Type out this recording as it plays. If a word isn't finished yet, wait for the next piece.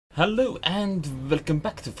Hello and welcome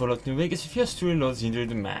back to Fallout New Vegas. If you're still reload the Indoril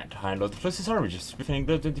the Mad, high load the closest armages, befitting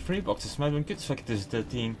blood 23 boxes, mad one good factors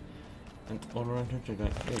 13, and all around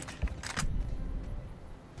 108.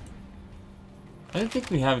 I don't think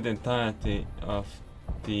we have the entirety of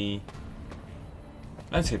the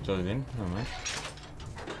landscape loaded in, never mind.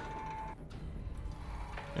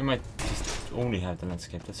 We might just only have the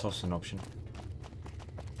landscape, that's also an option.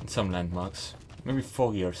 And some landmarks, maybe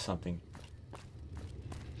foggy or something.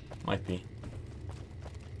 Might be.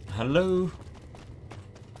 Hello?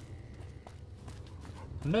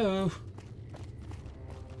 Hello?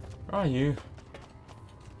 Where are you?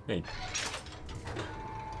 Wait.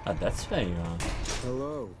 Ah, that's where you are.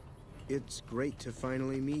 Hello. It's great to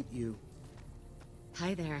finally meet you.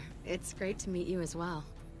 Hi there. It's great to meet you as well.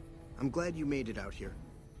 I'm glad you made it out here.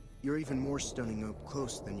 You're even more stunning up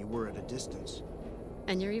close than you were at a distance.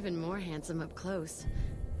 And you're even more handsome up close.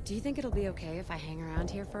 Do you think it'll be okay if I hang around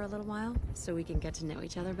here for a little while, so we can get to know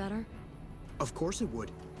each other better? Of course it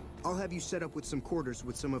would. I'll have you set up with some quarters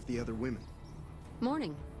with some of the other women.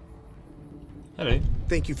 Morning. Hello.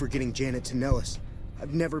 Thank you for getting Janet to Nellis.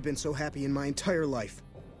 I've never been so happy in my entire life.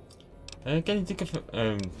 Can you think of...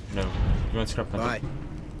 no. You want scrap metal? Bye.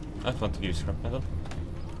 I want to give you scrap metal.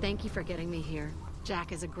 Thank you for getting me here.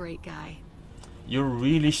 Jack is a great guy. You're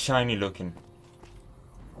really shiny looking.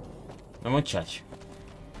 I won't judge.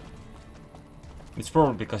 It's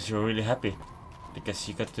probably because you're really happy. Because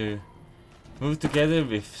you got to move together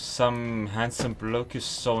with some handsome bloke you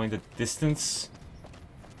saw in the distance.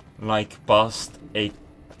 Like past a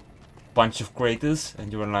bunch of craters,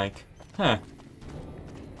 and you were like, huh.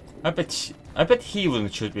 I bet he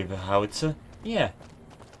wouldn't shoot with a howitzer. Yeah.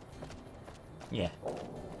 Yeah.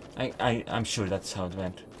 I'm sure that's how it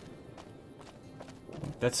went.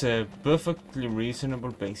 That's a perfectly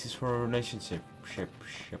reasonable basis for a relationship.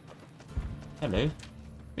 Hello.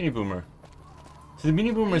 Mini Boomer. So the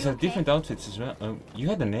Mini Boomers have different outfits as well. Oh, you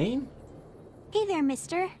had a name? Hey there,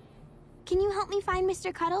 mister. Can you help me find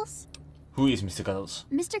Mr. Cuddles? Who is Mr. Cuddles?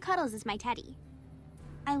 Mr. Cuddles is my teddy.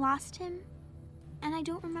 I lost him, and I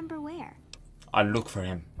don't remember where. I'll look for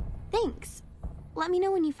him. Thanks. Let me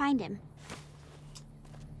know when you find him.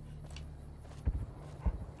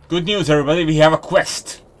 Good news, everybody. We have a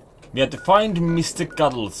quest. We have to find Mr.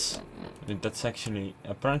 Cuddles. That's actually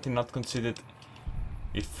apparently not considered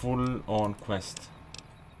a full-on quest.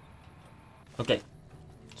 Okay.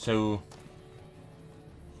 So...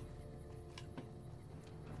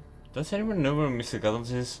 does anyone know where Mr.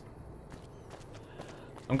 Cuddles is?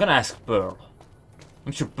 I'm gonna ask Pearl.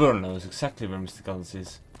 I'm sure Pearl knows exactly where Mr. Cuddles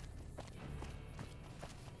is.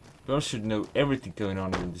 Pearl should know everything going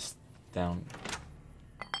on in this town.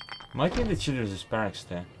 Might be in the children's barracks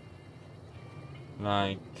there.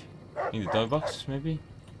 Like... in the toy box, maybe?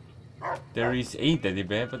 There is a teddy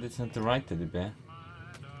bear, but it's not the right teddy bear.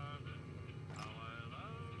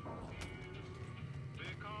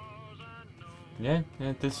 Yeah,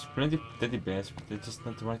 there's plenty of teddy bears, but they're just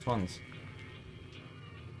not the right ones.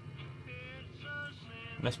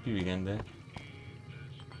 Nice PV again there.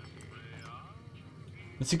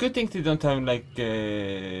 It's a good thing they don't have like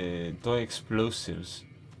toy explosives.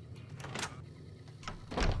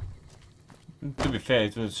 To be fair,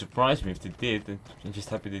 it would surprise me if they did. I'm just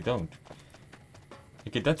happy they don't.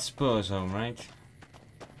 Okay, that's Pearl's home, right?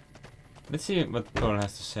 Let's see what Pearl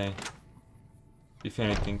has to say. If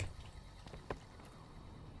anything.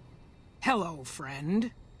 Hello,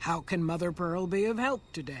 friend. How can Mother Pearl be of help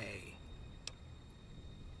today?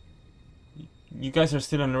 You guys are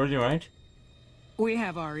still on the radio, right? We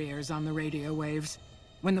have our ears on the radio waves.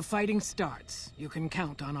 When the fighting starts, you can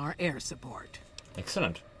count on our air support.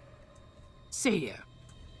 Excellent. See ya.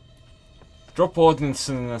 Drop ordnance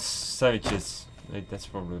on savages. Wait, that's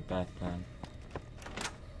probably a bad plan.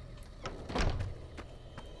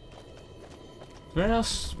 Where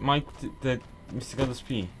else might the Mr. Cuddles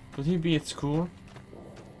be? Could he be at school?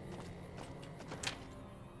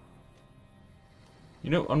 You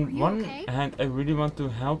know, on one hand, I really want to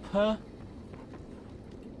help her.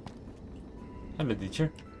 Hello,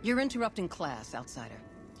 teacher. You're interrupting class, outsider.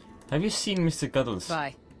 Have you seen Mr. Cuddles?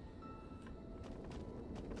 Bye.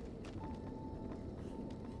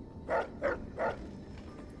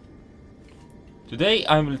 Today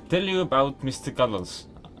I will tell you about Mr. Cuddles.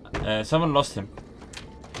 Someone lost him.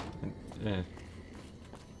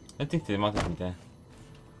 I think they might have been there.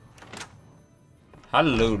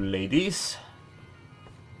 Hello, ladies.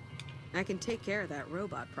 I can take care of that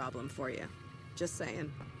robot problem for you. Just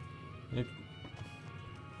saying.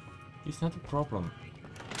 It's not a problem.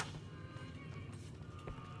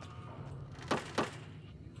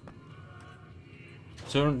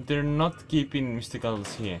 So they're not keeping Mr.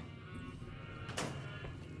 Cuddles here.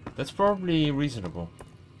 That's probably reasonable.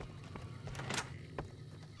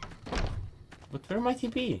 But where might he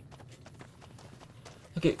be?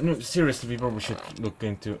 Okay, no, seriously, we probably should look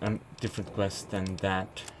into a different quest than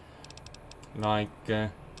that. Like, I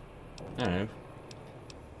don't know.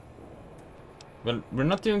 Well, we're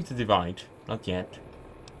not doing the Divide. Not yet.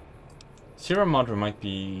 Sierra Madre might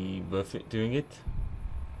be worth it doing it.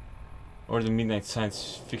 Or the Midnight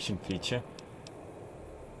Science Fiction feature.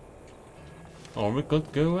 Or we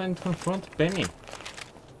could go and confront Benny.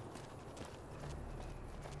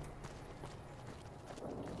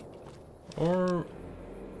 Or...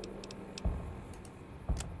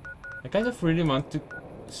 I kind of really want to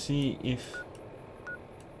see if...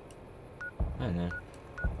 I don't know.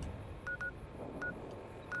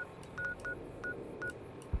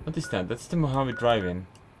 What is that? That's the Mojave Drive-In.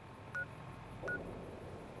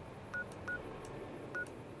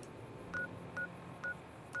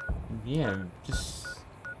 Yeah, just...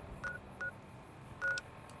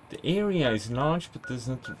 The area is large, but there's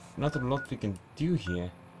not a lot we can do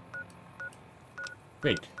here.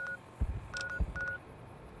 Wait.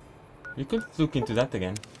 We could look into that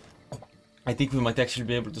again. I think we might actually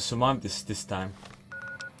be able to survive this time.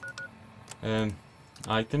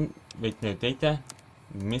 Item. Wait, no, data.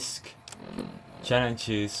 MISC.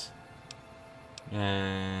 Challenges.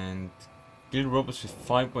 And... Kill robots with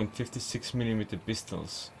 5.56mm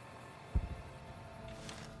pistols.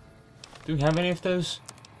 Do we have any of those?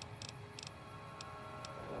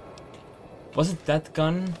 Wasn't that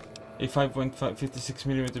gun a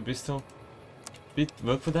 5.56mm pistol? Did it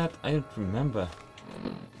work for that? I don't remember.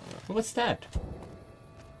 What's that?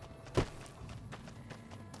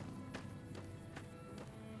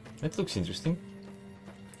 That looks interesting.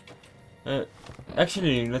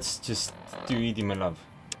 Actually, let's just do Edie My Love.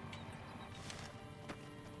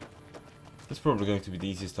 That's probably going to be the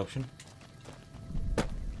easiest option.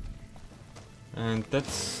 And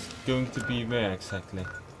that's going to be where exactly?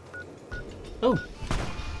 Oh!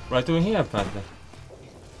 Right over here, apparently.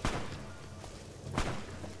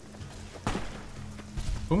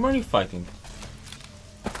 Whom are you fighting?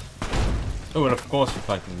 Oh, well, of course you're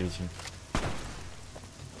fighting Legion.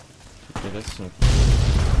 Okay, that's not...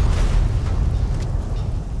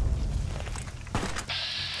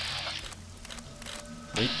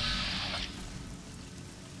 Wait.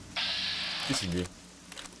 This is you.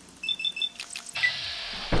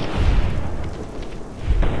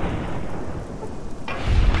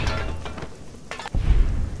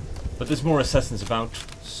 But there's more assassins about,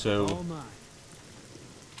 so...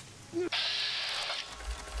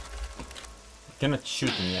 Cannot shoot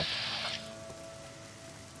him yet.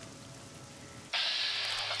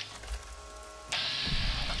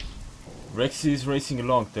 Rexy is racing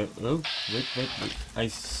along though. Oh, wait. I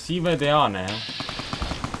see where they are now.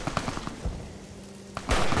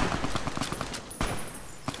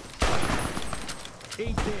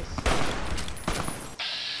 Eat this.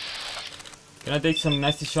 Can I take some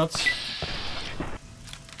nasty shots?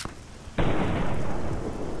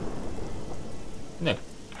 No.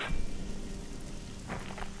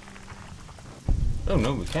 Oh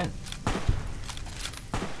no, we can.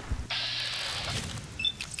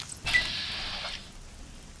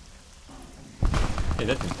 Hey,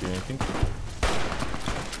 that didn't do anything.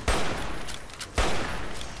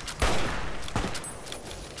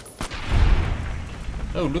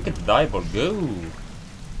 Oh, look at the die ball go!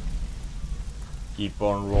 Keep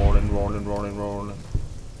on rolling.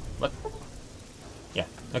 What? Yeah,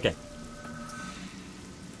 okay.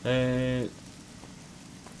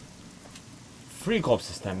 3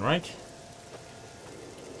 corpses then, right?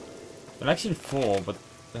 Well, actually 4, but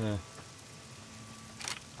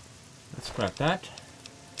let's grab that.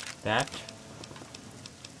 That.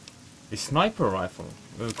 The sniper rifle.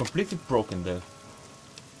 Completely broken though.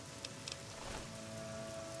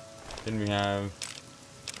 Then we have...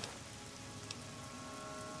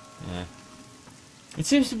 Yeah. It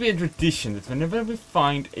seems to be a tradition that whenever we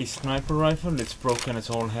find a sniper rifle, it's broken as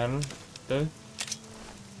all hell, though.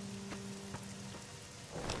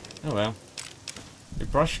 Oh well. The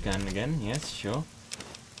brush gun again, yes, sure.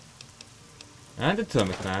 And the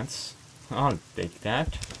thermic lance. I'll take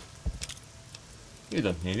that. You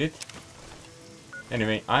don't need it.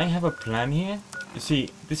 Anyway, I have a plan here. You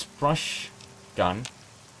see, this brush gun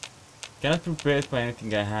cannot be prepared by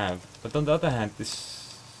anything I have. But on the other hand, this...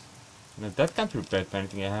 No, that can't be prepared by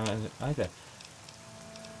anything I have either.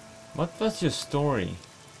 What was your story?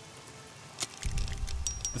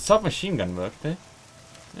 The submachine gun worked, eh?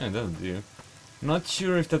 Yeah, that'll do. Not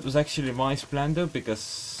sure if that was actually a wise plan though,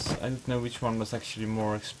 because I don't know which one was actually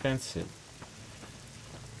more expensive.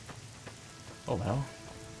 Oh well.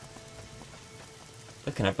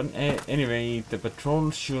 That can happen. Anyway, the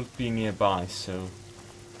patrol should be nearby, so...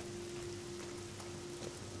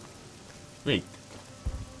 Wait.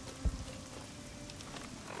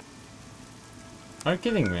 Are you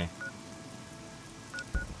kidding me?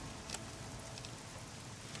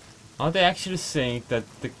 Are they actually saying that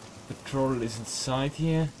the patrol is inside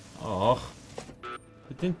here? Oh.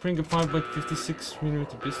 They didn't bring a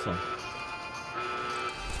 5.56mm pistol.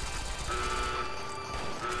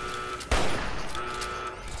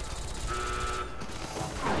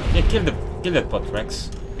 Yeah, kill that bot,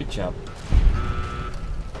 Rex. Good job.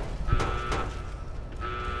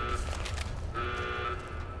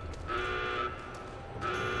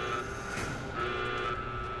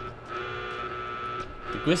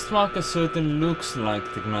 The quest marker certainly looks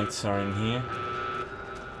like the knights are in here.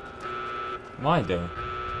 Why though?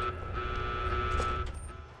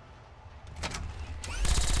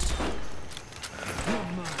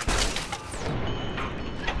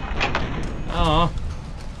 Oh.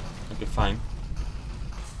 Okay, fine.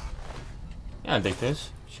 Yeah, I'll take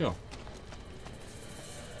those. Sure.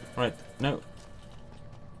 Right, now.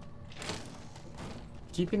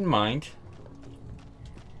 Keep in mind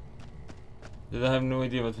that I have no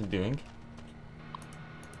idea what we're doing.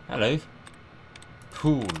 Hello.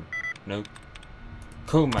 Pool. No.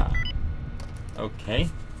 Coma. Okay.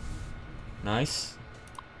 Nice.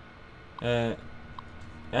 Add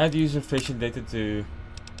user facial data to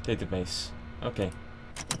database. Okay.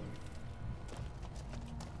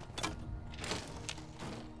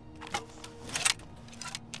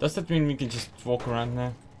 Does that mean we can just walk around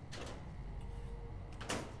now?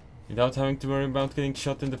 Without having to worry about getting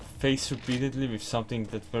shot in the face repeatedly with something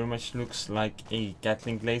that very much looks like a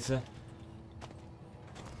Gatling laser?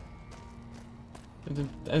 I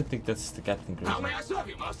don't think that's the Gatling laser. How may I serve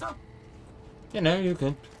you, master? You know, you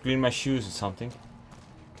could clean my shoes or something.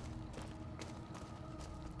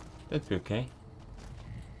 That'd be okay.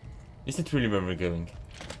 Is that really where we're going?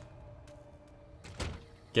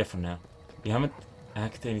 Careful now. We haven't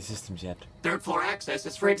hacked any systems yet. Third floor access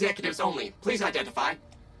is for executives only. Please identify.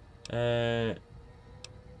 Damn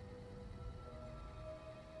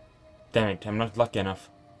it, I'm not lucky enough.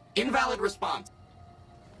 Invalid response.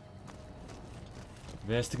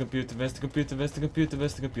 Where's the computer? Where's the computer? Where's the computer?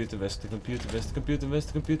 Where's the computer? Where's the computer? Where's the computer? Where's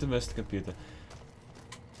the computer? Where's the computer?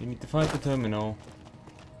 You need to find the terminal.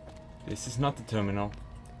 This is not the terminal.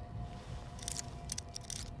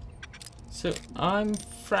 So I'm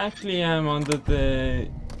frankly under the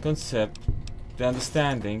concept, the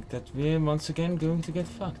understanding that we're once again going to get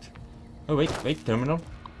fucked. Oh wait, terminal.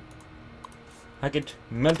 Hack it,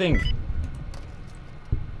 melting.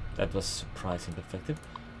 That was surprisingly effective.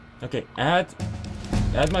 Okay, add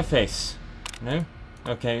my face. No?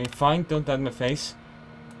 Okay, fine, don't add my face.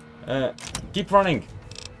 Keep running.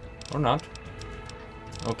 Or not.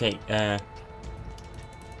 Okay,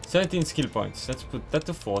 17 skill points. Let's put that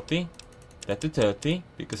to 40. That to 30,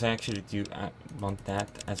 because I actually do want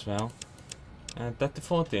that as well. And that to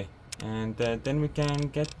 40. And then we can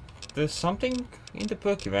get something in the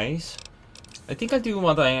perky ways. I think I'll do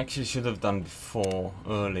what I actually should have done before,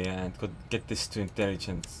 earlier, and could get this to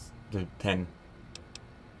intelligence to 10.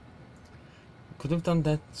 Could have done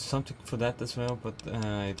that, something for that as well, but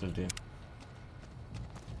it'll do.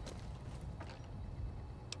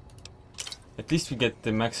 At least we get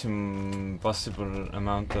the maximum possible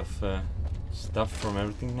amount of stuff from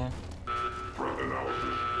everything now.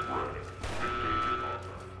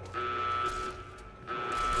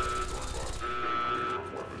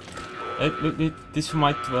 Wait, this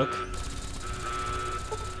might work.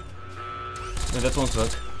 No, that won't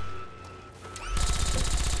work.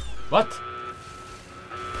 What?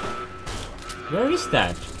 Where is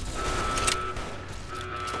that?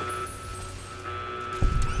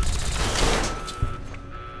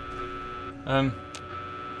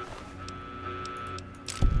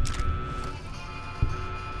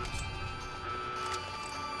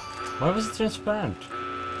 Why was it transparent?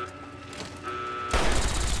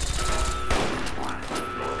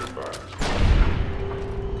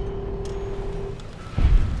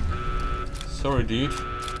 Sorry, dude.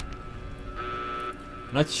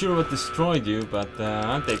 Not sure what destroyed you, but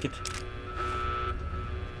I'll take it.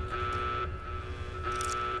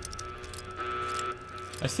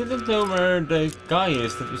 I still don't know where the guy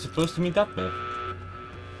is that we're supposed to meet up with.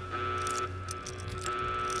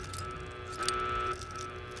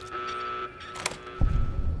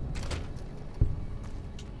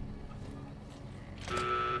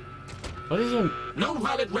 What is your... No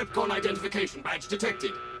valid REPCONN identification badge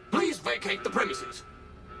detected. Please vacate the premises.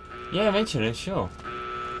 Yeah, eventually, sure.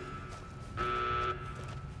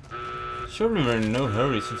 Surely we're in no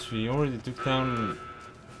hurry since we already took down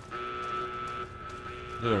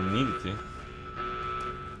whoever needed to.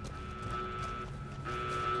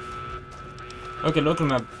 Okay, local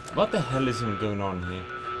map. What the hell is even going on here?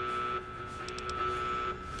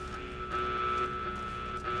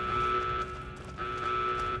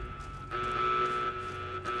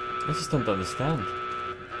 I just don't understand.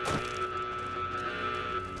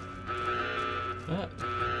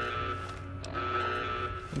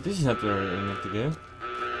 This is not where we're meant to go.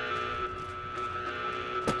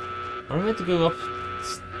 Are we meant to go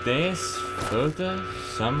upstairs further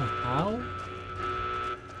somehow?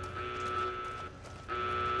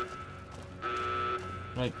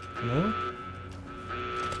 Like, no?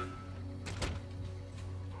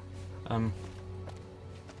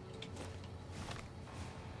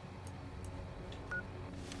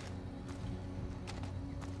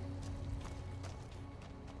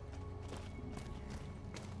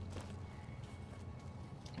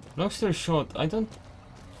 Long story short, I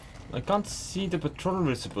can't see the patrol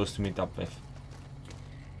we're supposed to meet up with.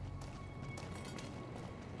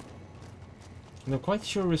 I'm not quite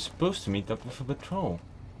sure we're supposed to meet up with a patrol.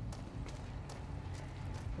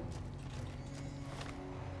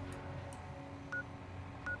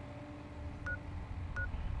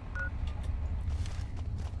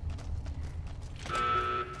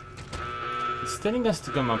 It's telling us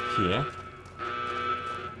to come up here.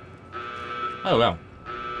 Oh well.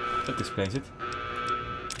 That explains it.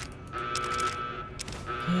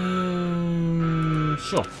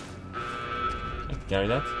 Sure. I can carry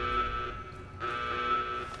that.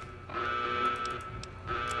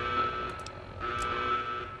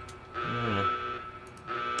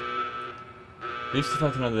 Leaves to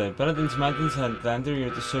fight another day. Paladin's Mountains had landed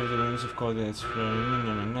here to serve the ruins of coordinates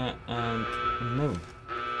and no.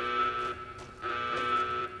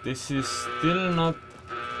 This is still not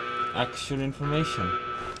actual information.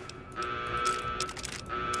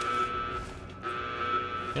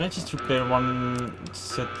 Can I just repair one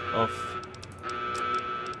set of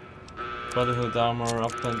Brotherhood armor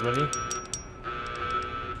up and ready?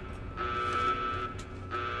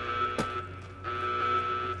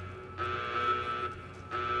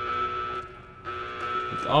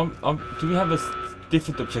 Do we have a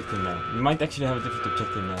different objective now? We might actually have a different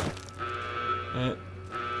objective now.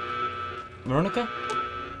 Veronica?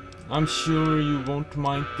 I'm sure you won't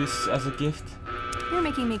mind this as a gift. You're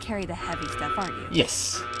making me carry the heavy stuff, aren't you?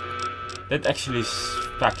 Yes. That actually is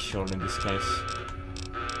factual in this case.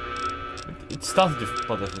 It started with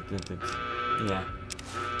Brotherhood, didn't it? Yeah.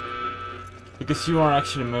 Because you are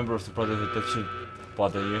actually a member of the Brotherhood, that should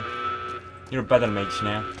bother you. You're a battle mage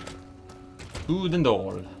now. Good and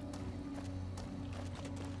all.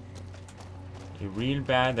 A real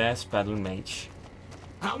badass battle mage.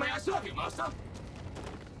 How may I serve you, master?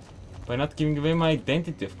 By not giving away my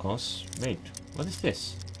identity, of course. Wait, what is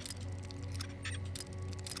this?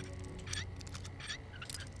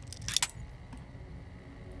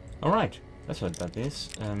 Alright, that's what that is.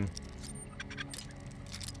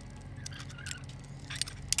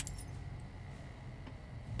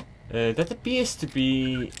 That appears to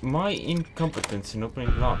be my incompetence in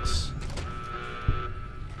opening locks.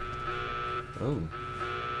 Oh.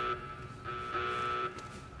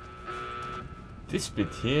 This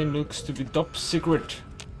bit here looks to be top secret.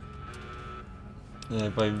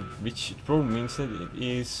 By which it probably means that it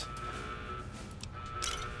is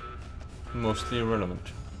mostly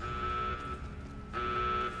irrelevant.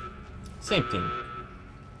 Same thing.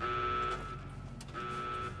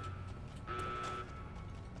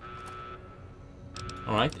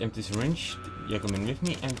 Alright, empty syringe. You're coming with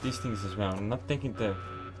me, and these things as well. I'm not taking the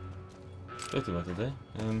dirty water there.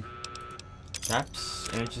 Caps,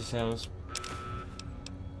 energy cells.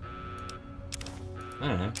 I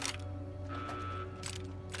don't know.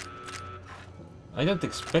 I don't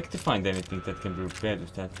expect to find anything that can be repaired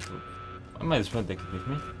with that. I might as well take it with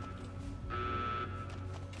me.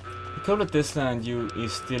 Nikola Tesla and You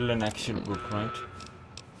is still an actual book, right?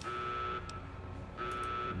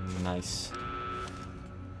 Nice.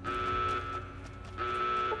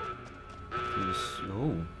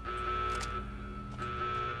 Oh.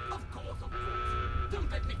 Of course. Don't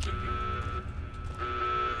let me keep you.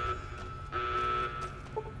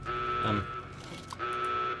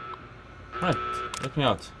 Right, let me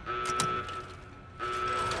out.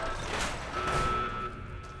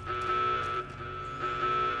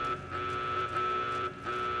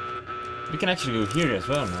 We can actually go here as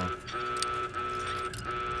well now.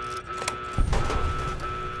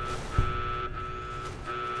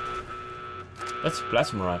 That's a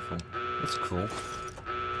plasma rifle. That's cool.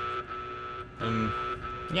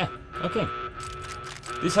 Yeah, okay.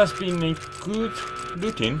 This has been a good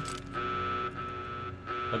looting,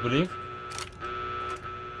 I believe.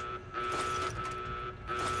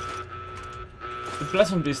 The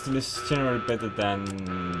plasma pistol is generally better than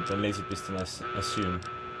the laser pistol, I assume.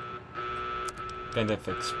 Kind of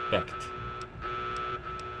expect.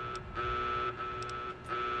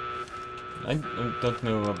 I don't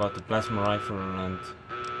know about the plasma rifle and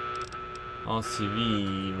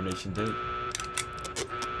RCV relation though.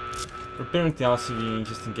 Preparing the RCV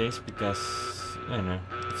just in case because, I don't know,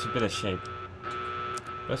 it's in better shape.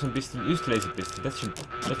 Plasma pistol, use the laser pistol, that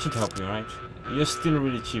should help you, right? You're still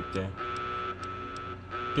really cheap there.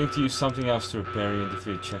 Going to use something else to repair you in the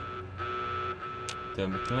future.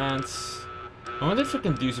 Thermal glands. I wonder if I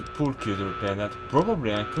can use a pool cue to repair that.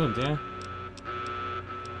 Probably I could, yeah.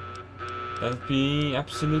 That'd be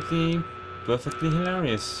absolutely perfectly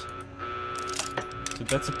hilarious. So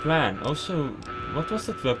that's a plan. Also, what was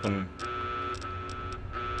that weapon?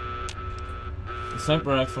 The sniper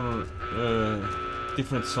rifle,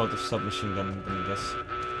 different sort of submachine gun, I guess.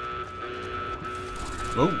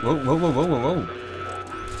 Whoa, whoa, whoa, whoa, whoa, whoa, whoa.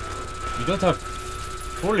 We don't have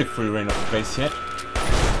fully free reign of the place yet.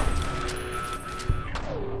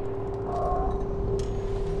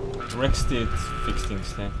 Rex did fix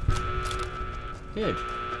things there. Good.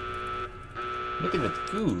 Look at that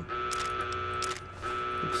goo.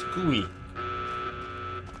 Looks gooey.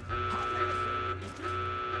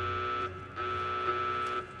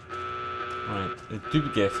 Right, do be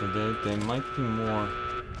careful though, there might be more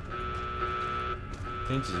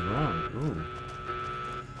dangers around. Ooh.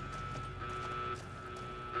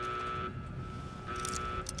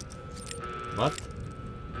 What?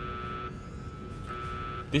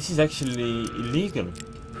 This is actually illegal.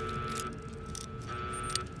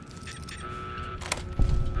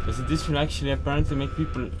 So this will actually apparently make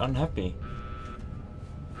people unhappy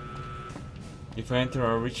if I enter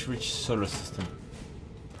our rich solar system.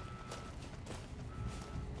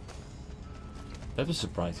 That was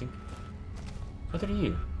surprising. What are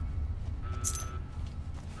you?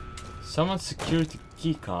 Someone's security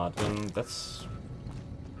keycard. Well, that's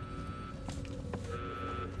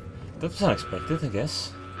unexpected, I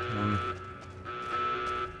guess.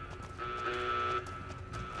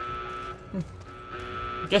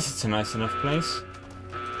 I guess it's a nice enough place.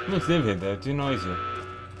 I won't live here though, too noisy.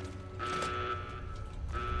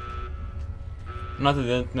 Not that I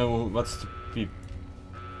don't know what's to be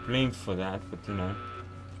blamed for that, but you know.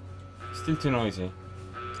 Still too noisy.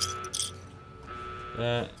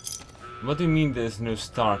 What do you mean there's no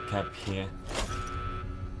star cap here?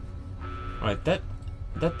 Right, that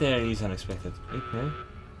there is unexpected. Wait, no?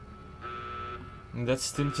 And that's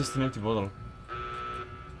still just an empty bottle.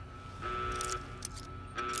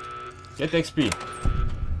 Get XP.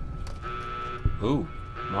 Oh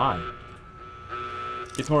my.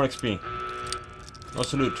 Get more XP.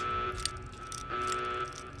 Also loot.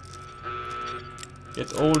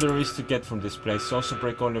 Get all there is to get from this place. Also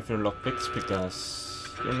break all of your lockpicks because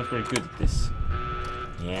you're not very good at this.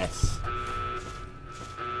 Yes.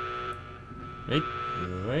 Wait.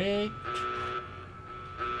 Wait.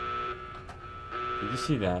 Did you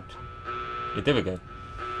see that? Yeah, there we go.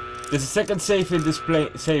 There's a second safe in this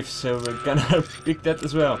safe, so we're gonna pick that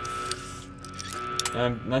as well.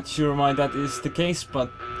 I'm not sure why that is the case, but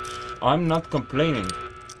I'm not complaining.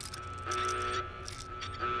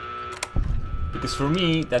 Because for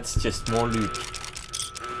me, that's just more loot.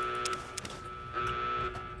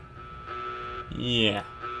 Yeah.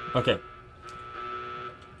 Okay.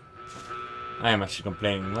 I am actually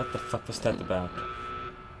complaining. What the fuck was that about?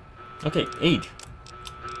 Okay, aid.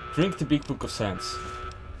 Drink the Big Book of Sands.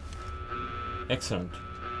 Excellent.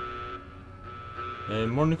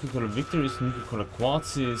 More Nuka-Cola Victories, Nuka-Cola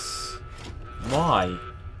Quartzes. Why?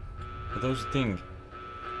 Are those a thing?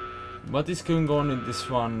 What is going on in this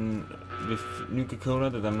one with Nuka-Cola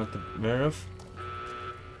that I'm not aware of?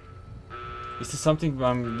 Is there something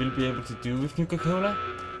I will be able to do with Nuka-Cola?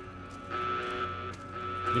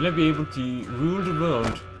 Will I be able to rule the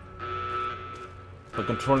world by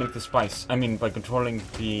controlling the spice? I mean, by controlling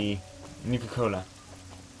the Nuka-Cola.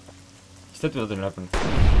 Is that what will happen?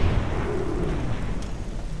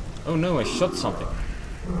 Oh no, I shot something.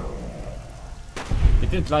 I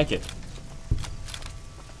didn't like it.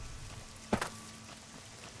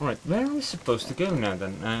 Alright, where are we supposed to go now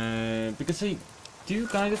then? Because I do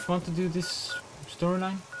kind of want to do this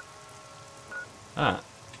storyline. Ah,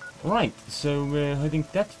 right, so we're heading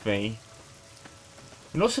that way.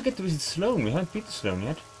 We'll also get to visit Sloan. We haven't been to Sloan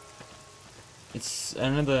yet. It's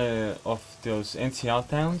another of those NCR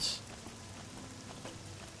towns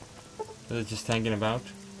that are just hanging about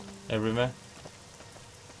everywhere.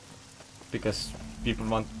 Because people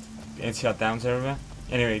want headshot downs everywhere.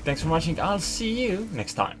 Anyway, thanks for watching. I'll see you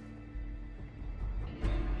next time.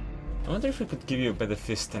 I wonder if I could give you a better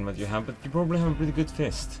fist than what you have, but you probably have a pretty good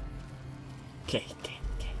fist. Okay.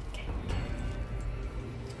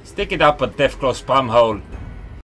 Stick it up a death close palm hole.